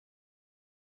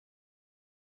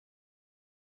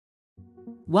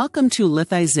Welcome to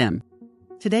Lithi-Zim.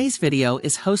 Today's video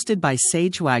is hosted by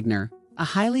Sage Wagner, a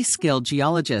highly skilled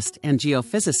geologist and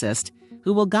geophysicist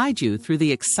who will guide you through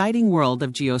the exciting world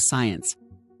of geoscience.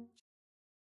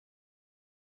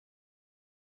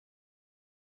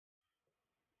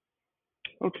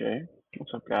 Okay,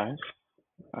 what's up guys?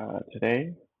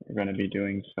 Today we're going to be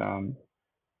doing some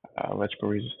electrical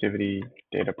resistivity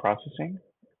data processing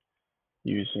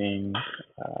using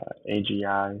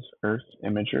AGI's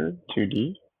EarthImager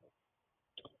 2D.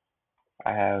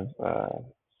 I have a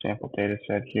sample data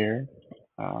set here.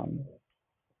 You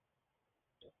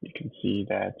can see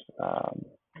that,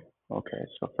 okay,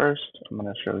 so first I'm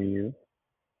going to show you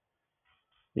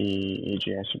the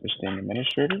AGI Supersting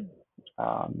Administrator.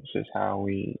 This is how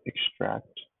we extract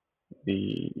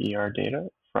the ER data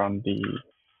from the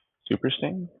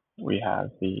Supersting. We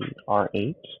have the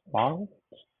R8 model.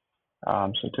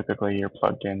 So typically you're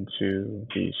plugged into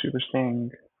the Supersting.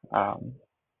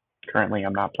 Currently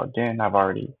I'm not plugged in. I've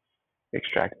already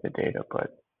extracted the data,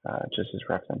 but just as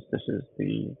reference, this is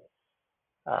the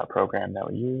program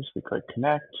that we use. We click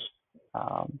connect.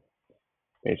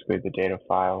 Basically the data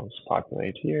files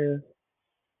populate here,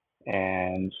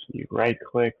 and you right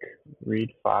click,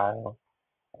 read file,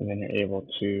 and then you're able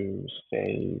to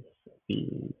save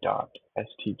the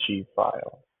 .stg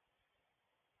file.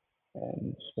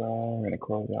 And so I'm going to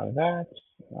close out of that.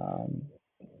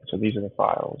 So these are the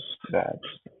files that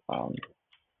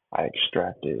I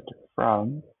extracted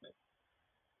from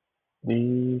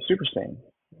the Supersting.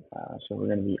 So we're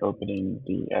going to be opening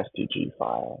the STG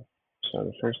file. So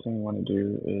the first thing we want to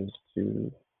do is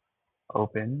to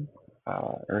open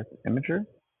EarthImager.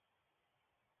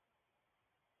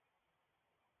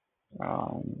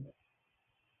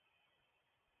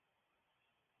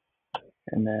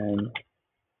 And then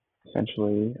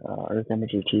essentially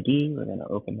EarthImager 2D, we're going to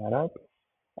open that up.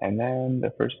 And then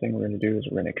the first thing we're going to do is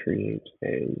we're going to create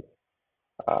a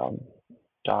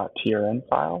 .trn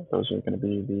file. Those are going to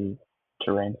be the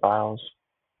terrain files.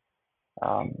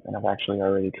 And I've actually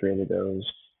already created those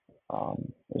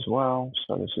as well.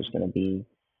 So this is going to be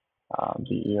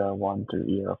the ER1 through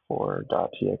ER4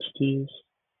 .txts.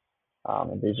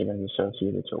 And these are going to be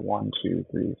associated to 1, 2,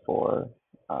 3, 4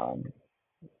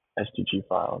 STG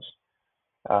files.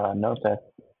 Note that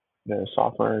the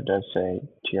software does say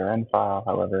TRN file.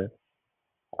 However,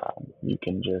 you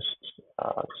can just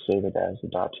save it as a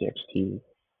 .txt,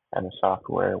 and the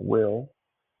software will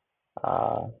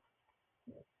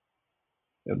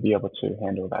it'll be able to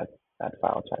handle that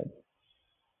file type.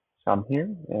 So I'm here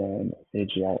in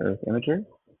AGI EarthImager.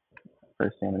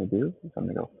 First thing I'm going to do is I'm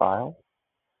going to go File,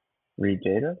 Read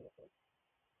Data.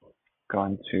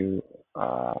 Going to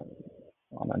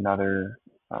on another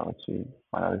let's see,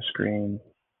 another screen.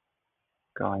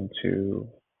 Going to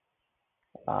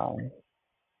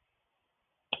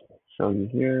show you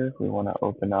here. We want to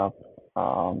open up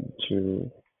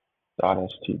to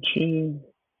 .stg.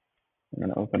 I'm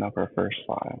going to open up our first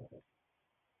file.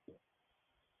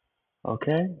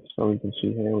 Okay, so we can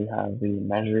see here we have the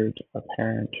measured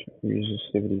apparent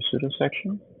resistivity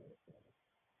pseudosection.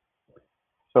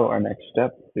 So our next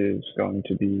step is going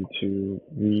to be to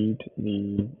read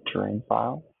the terrain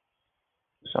file.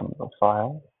 So I'm going to go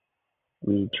File,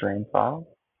 Read Terrain File.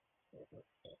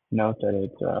 Note that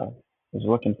it is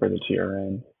looking for the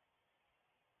TRN.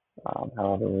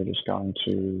 However, we're just going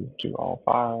to do all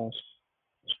files,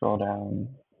 scroll down,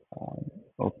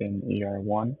 open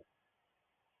ER1.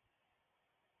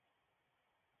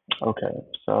 Okay,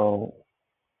 so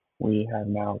we have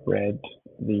now read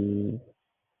the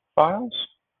files,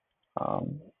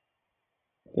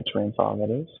 the terrain file that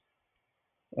is,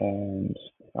 and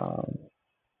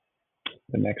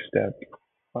the next step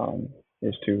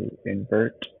is to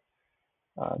invert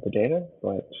the data,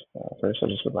 but first I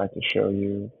just would like to show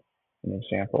you an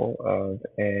example of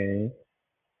a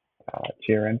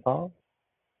TRN file.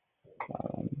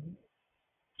 So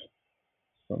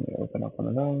let me open up one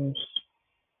of those.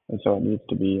 And so it needs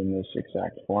to be in this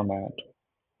exact format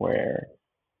where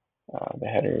the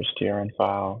header is TRN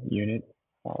file unit.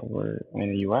 We're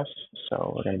in the US,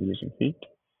 so we're going to be using feet.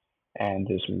 And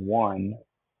this 1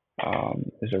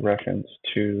 is a reference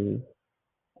to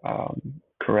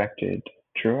corrected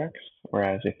TrueX,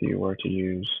 whereas if you were to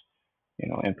use,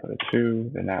 input of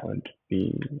 2, then that would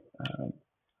be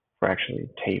for actually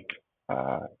tape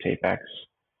X.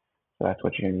 So that's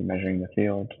what you're going to be measuring the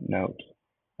field. Note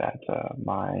that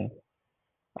my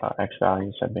X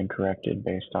values have been corrected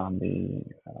based on the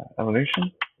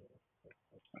elevation.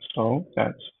 So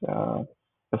that's the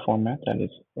format that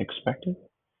is expected.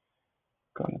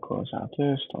 Going to close out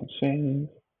this, don't save.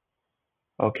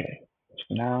 Okay, so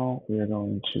now we are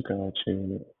going to go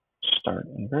to start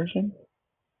inversion.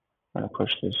 I'm going to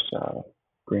push this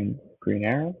green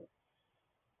arrow,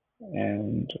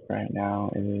 and right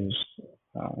now it is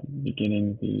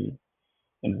beginning the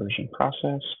inversion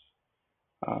process.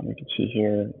 We can see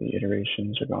here the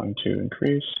iterations are going to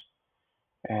increase,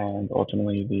 and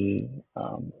ultimately the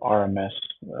RMS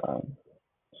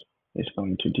is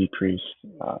going to decrease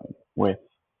with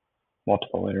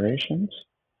multiple iterations.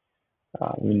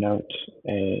 We note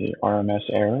a RMS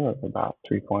error of about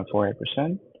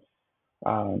 3.48%.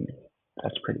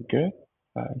 That's pretty good.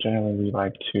 Generally, we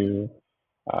like to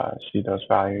see those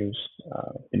values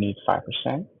beneath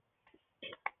 5%.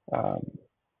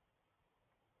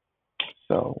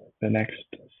 So the next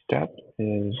step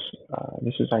is,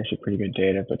 this is actually pretty good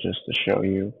data, but just to show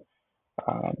you,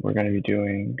 we're going to be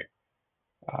doing,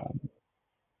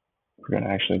 we're going to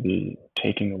actually be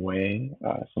taking away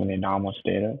some of the anomalous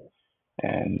data,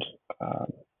 and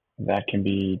that can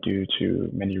be due to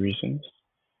many reasons,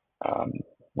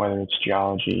 whether it's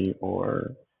geology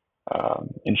or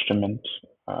instrument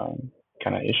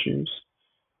kind of issues.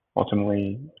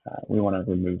 Ultimately, we want to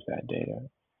remove that data.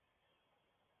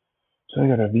 So we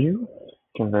go to View,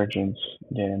 Convergence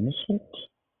Data Misfit.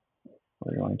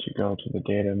 We're going to go to the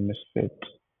Data Misfit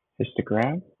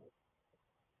histogram.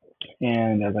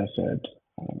 And as I said,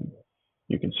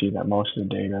 you can see that most of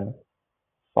the data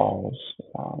falls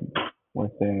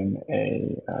within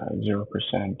a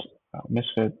 0%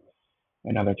 misfit.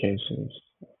 In other cases,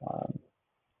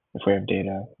 if we have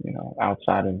data,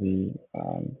 outside of the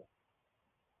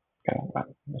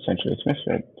essentially it's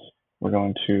misfit, we're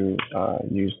going to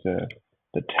use the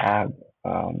tab,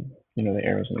 the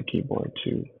arrows on the keyboard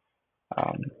to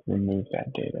remove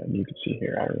that data. And you can see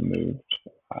here I removed,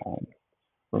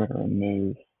 we're going to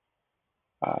remove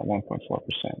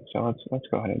 1.4%. So let's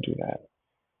go ahead and do that.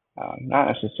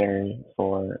 Not necessary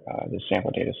for the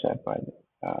sample data set, but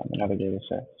in other data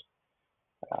sets,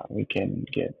 we can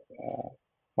get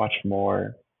much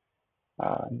more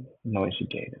noisy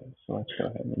data. So let's go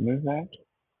ahead and remove that.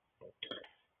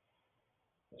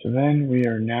 So then we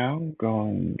are now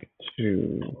going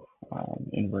to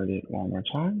invert it one more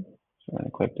time. So we're going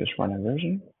to click this run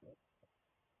inversion.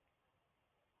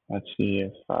 Let's see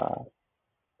if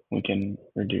we can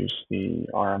reduce the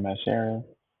RMS error,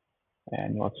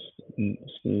 and let's see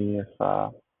if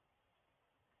the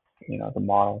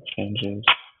model changes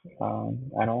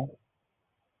at all.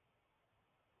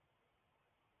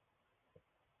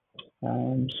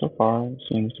 So far, it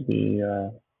seems to be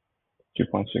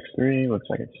 2.63. Looks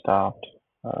like it stopped.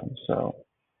 So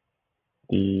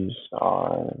these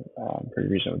are pretty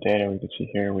reasonable data. We can see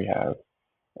here we have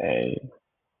a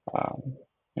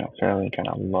fairly kind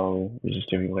of low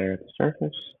resistivity layer at the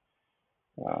surface.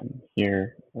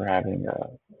 Here we're having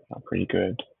a pretty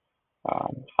good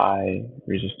high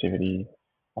resistivity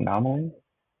anomaly,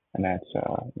 and that's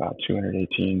about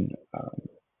 218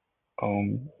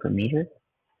 ohm per meter.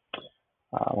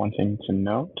 One thing to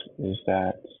note is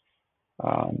that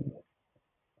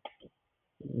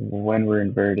when we're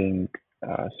inverting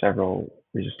several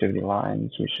resistivity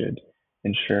lines, we should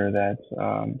ensure that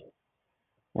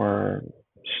we're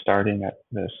starting at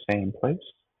the same place.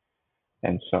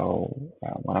 And so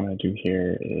what I'm going to do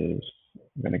here is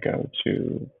I'm going to go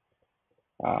to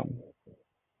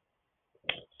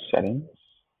settings.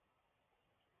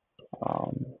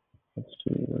 Let's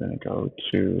see, we're going to go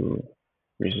to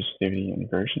resistivity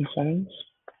inversion settings.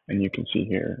 And you can see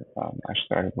here, I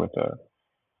started with a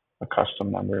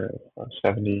custom number of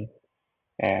 70,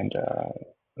 and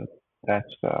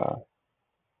that's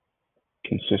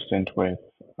consistent with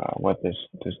what this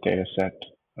data set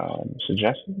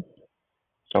suggested.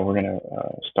 So we're going to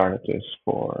start at this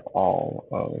for all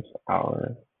of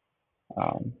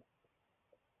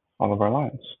our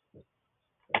lines.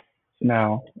 So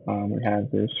now we have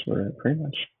this. We're pretty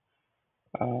much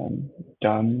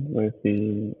done with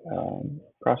the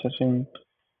processing.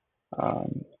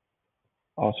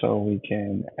 Also, we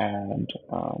can add,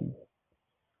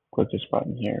 click this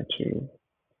button here to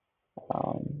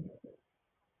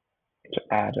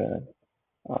add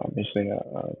basically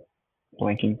a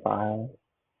blinking file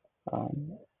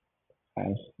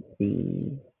as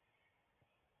the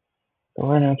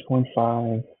right now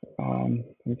 0.5.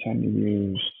 We tend to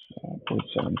use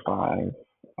 0.75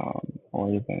 or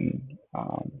even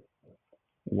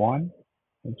 1,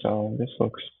 and so this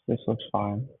looks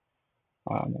fine.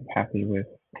 I'm happy with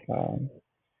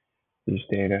these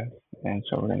data, and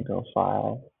so we're going to go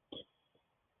File,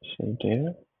 Save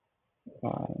Data.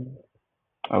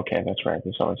 Okay, that's right.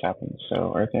 This always happens.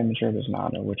 So EarthImager does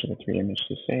not know which of the 3 images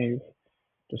to save.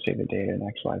 To save the data in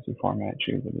XYZ format,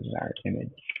 choose the desired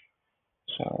image.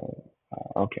 So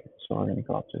Okay, so we're going to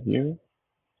go up to view,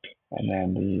 and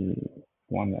then the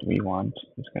one that we want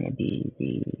is going to be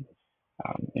the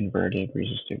inverted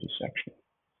resistivity section.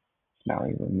 Now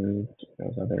we removed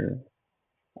those other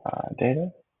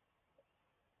data.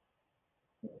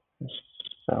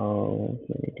 So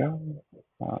here we go.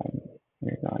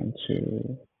 We're going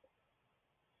to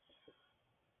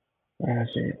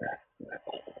save that.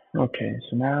 Okay,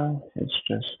 so now it's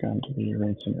just going to be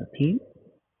rinse and repeat.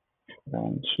 We're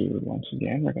going to, once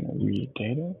again, we're going to read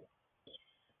data.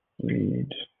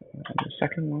 Read the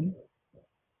second one.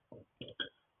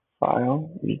 File,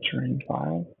 read terrain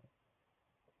file.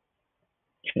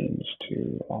 Change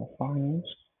to all files.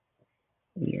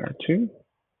 ER2.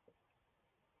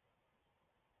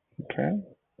 Okay,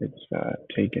 it's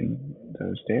taken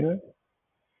those data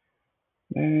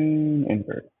and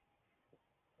invert.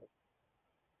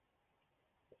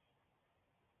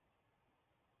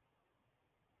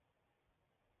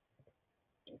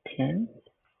 Okay,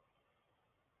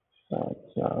 so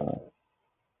it's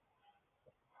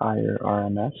higher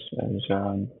RMS as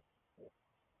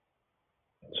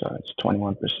so it's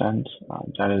 21%.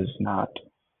 That is not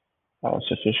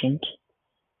sufficient,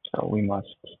 so we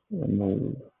must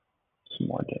remove some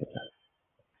more data.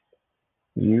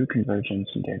 View convergence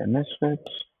and data misfits.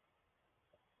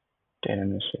 Data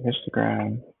misfit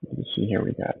histogram. You can see here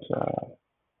we got a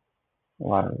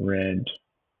lot of red.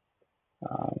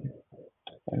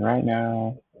 And right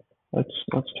now, let's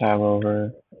tab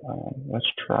over.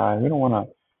 Let's try. We don't want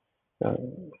to.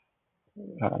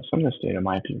 Some of this data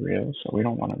might be real, so we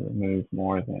don't want to remove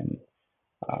more than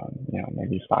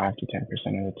maybe 5 to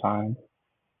 10% of the time.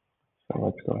 So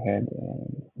let's go ahead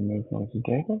and remove most of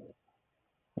the data.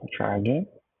 I'll try again.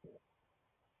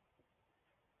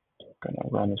 I'm going to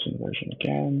run this inversion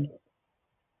again.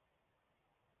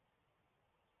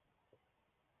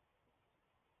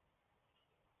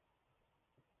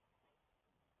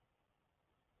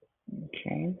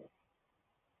 Okay.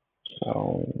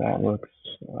 So that looks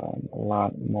a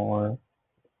lot more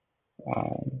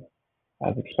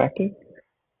as expected.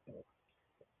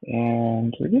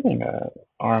 And we're getting a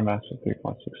RMS of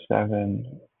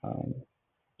 3.67.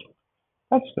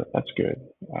 That's good.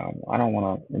 I don't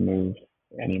want to remove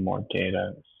any more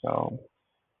data, so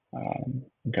I'm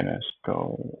gonna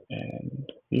go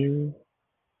and view,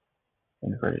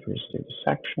 inverted resistivity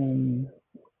section,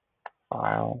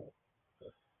 file,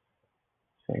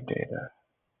 save data.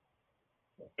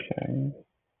 Okay,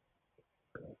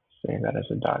 save that as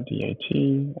a .dat,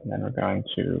 and then we're going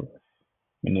to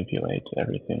manipulate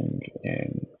everything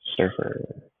in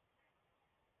Surfer.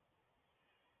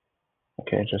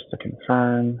 Okay, just to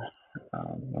confirm,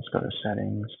 let's go to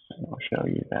settings, and I'll show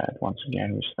you that once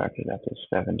again we started at the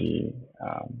 70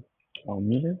 ohm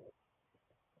meter.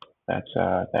 That's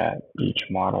that each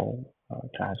model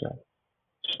has a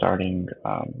starting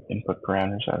input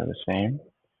parameters that are the same.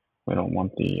 We don't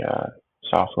want the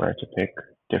software to pick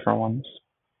different ones.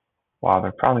 While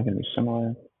they're probably going to be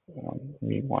similar,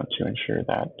 we want to ensure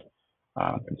that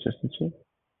consistency.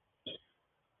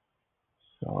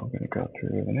 So I'm going to go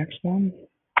through the next one.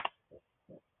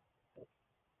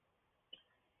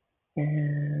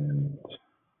 And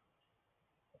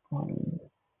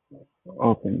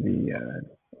open the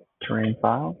terrain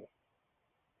file,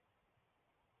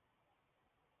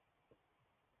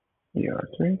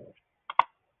 ER3.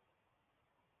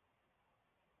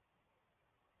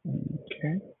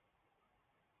 Okay,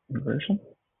 inversion.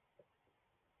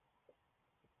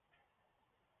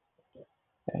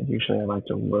 And usually I like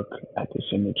to look at this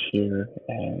image here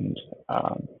and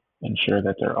ensure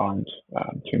that there aren't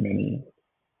too many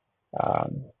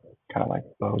kind of like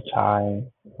bow tie.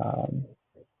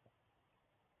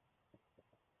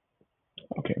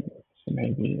 Okay, so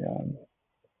maybe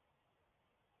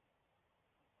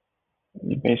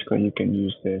basically you can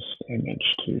use this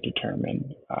image to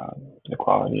determine the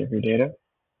quality of your data.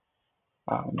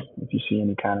 If you see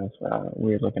any kind of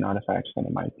weird looking artifacts, then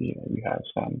it might be that you have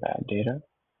some bad data.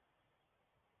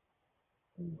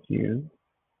 View,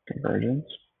 convergence,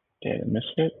 data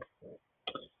misfit.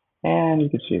 And you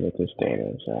can see that this data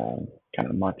is kind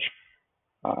of much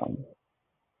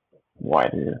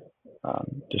wider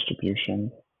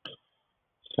distribution.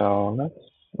 So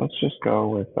let's just go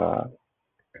with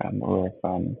kind of more of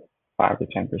 5 to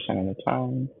 10% of the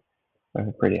time with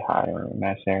a pretty high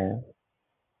RMS error.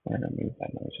 We're going to move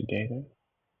that noisy data.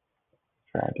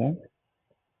 Try again.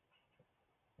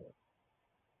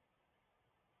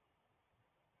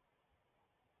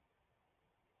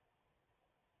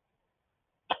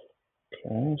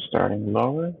 Okay, starting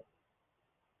lower,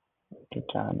 get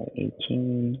down to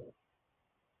 18.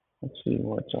 Let's see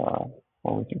what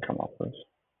we can come up with.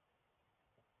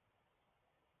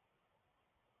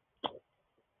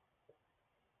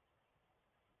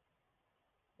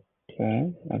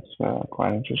 Okay, that's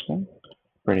quite interesting.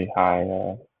 Pretty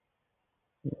high,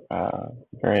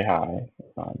 very high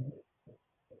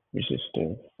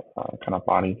resistive kind of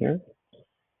body here.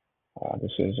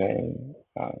 This is a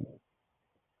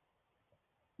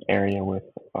area with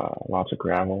lots of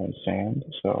gravel and sand,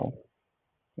 so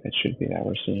it should be that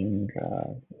we're seeing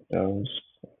those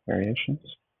variations.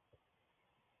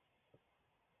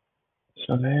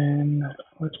 So then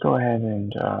let's go ahead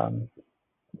and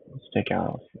let's take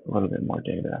out a little bit more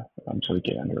data until we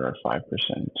get under our 5%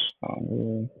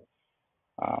 rule.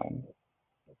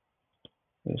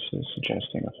 This is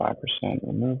suggesting a 5%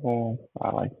 removal. I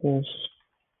like this.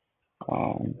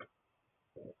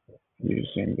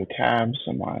 Using the tabs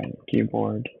on my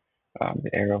keyboard, the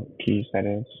arrow keys that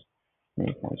is,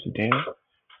 move towards the data.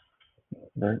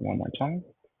 Invert one more time.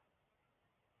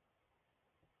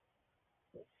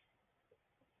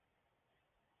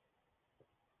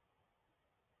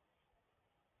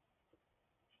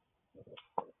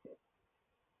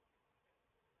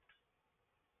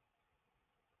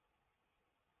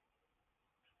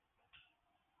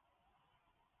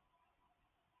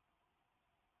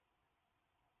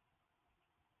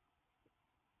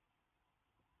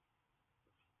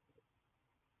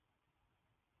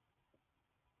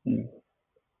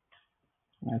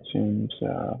 That seems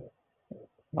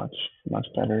much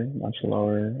better, much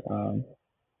lower.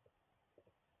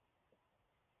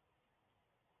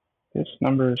 This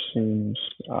number seems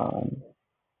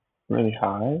really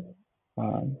high.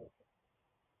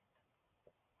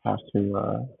 Have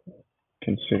to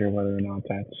consider whether or not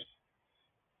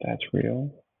that's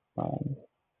real. I'm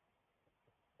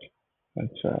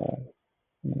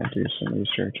gonna do some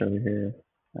research over here,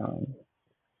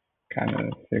 kind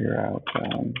of figure out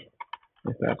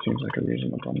if that seems like a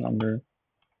reasonable number.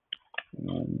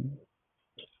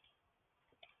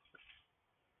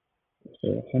 So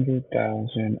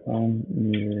 100,000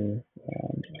 meter.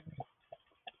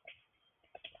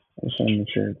 I just want to make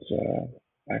sure it's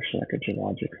actually like a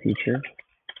geologic feature.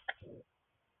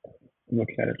 Look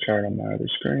at a chart on my other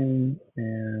screen,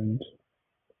 and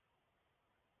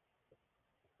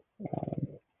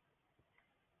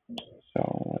so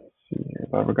let's see here.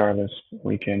 But regardless,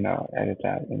 we can edit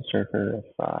that in Surfer if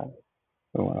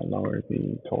we want to lower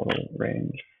the total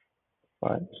range.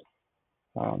 But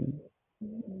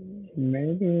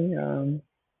maybe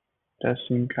does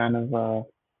seem kind of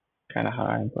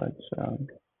high, but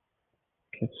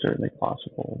it's certainly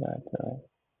possible that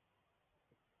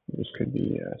this could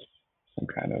be some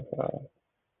kind of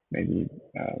maybe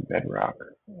bedrock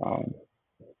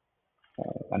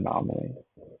anomaly.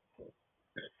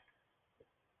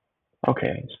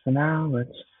 Okay, so now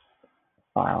let's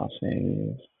file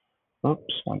save.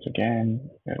 Oops, once again,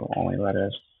 it'll only let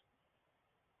us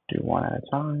do one at a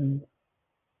time.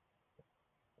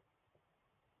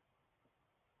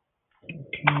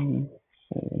 Okay,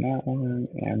 save that one,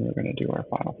 and we're going to do our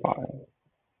final file.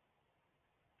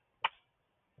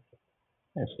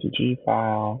 STG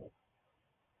file,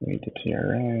 read to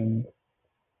TRN,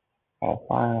 all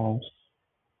files.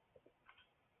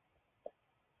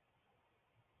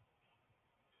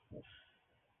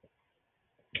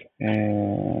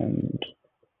 And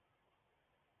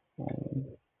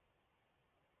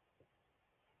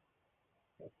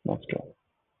let's go.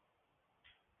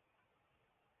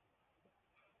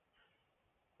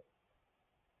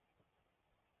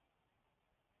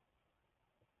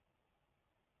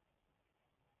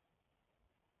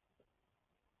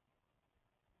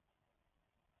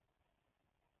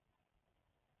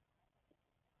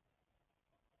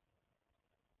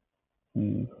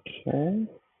 Okay.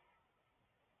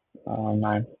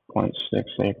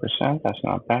 9.68%, that's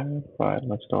not bad, but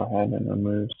let's go ahead and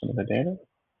remove some of the data.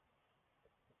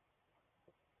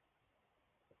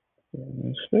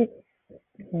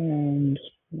 And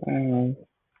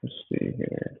let's see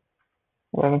here.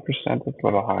 11% is a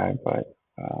little high, but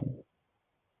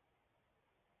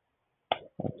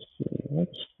let's see.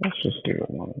 Let's just do it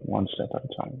one step at a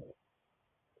time.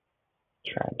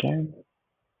 Try again.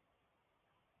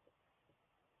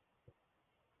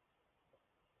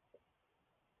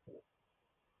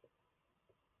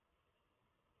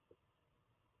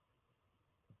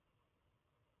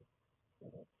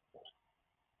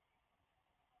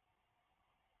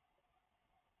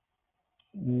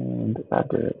 And that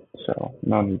did it. So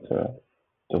no need to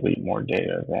delete more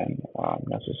data than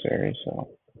necessary. So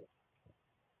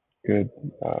good,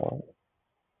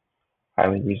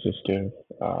 highly resistive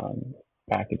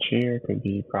package here. Could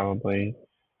be probably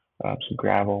some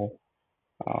gravel,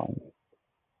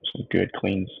 some good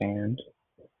clean sand.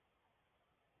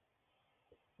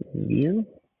 Review.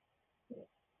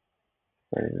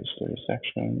 Very resistive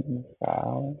section.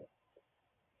 File.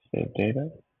 save data,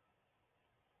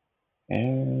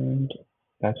 and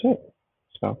that's it.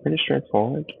 So pretty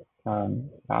straightforward.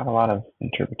 Not a lot of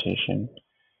interpretation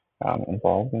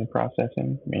involved in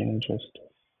processing, mainly just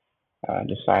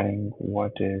deciding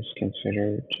what is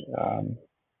considered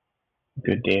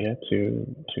good data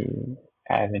to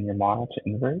have in your model to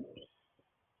invert.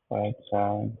 But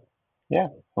yeah,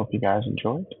 hope you guys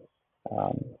enjoyed.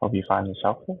 Hope you find this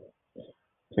helpful.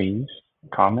 Please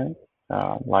comment,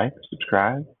 like,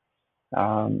 subscribe,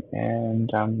 and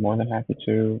I'm more than happy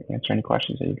to answer any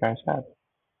questions that you guys have.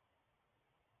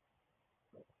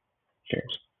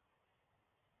 Cheers.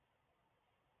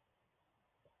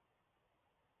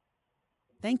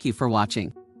 Thank you for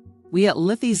watching. We at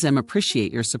Lithi-Zim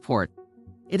appreciate your support.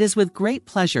 It is with great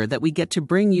pleasure that we get to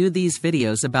bring you these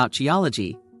videos about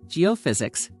geology,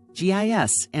 geophysics,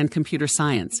 GIS, and computer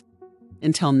science.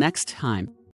 Until next time.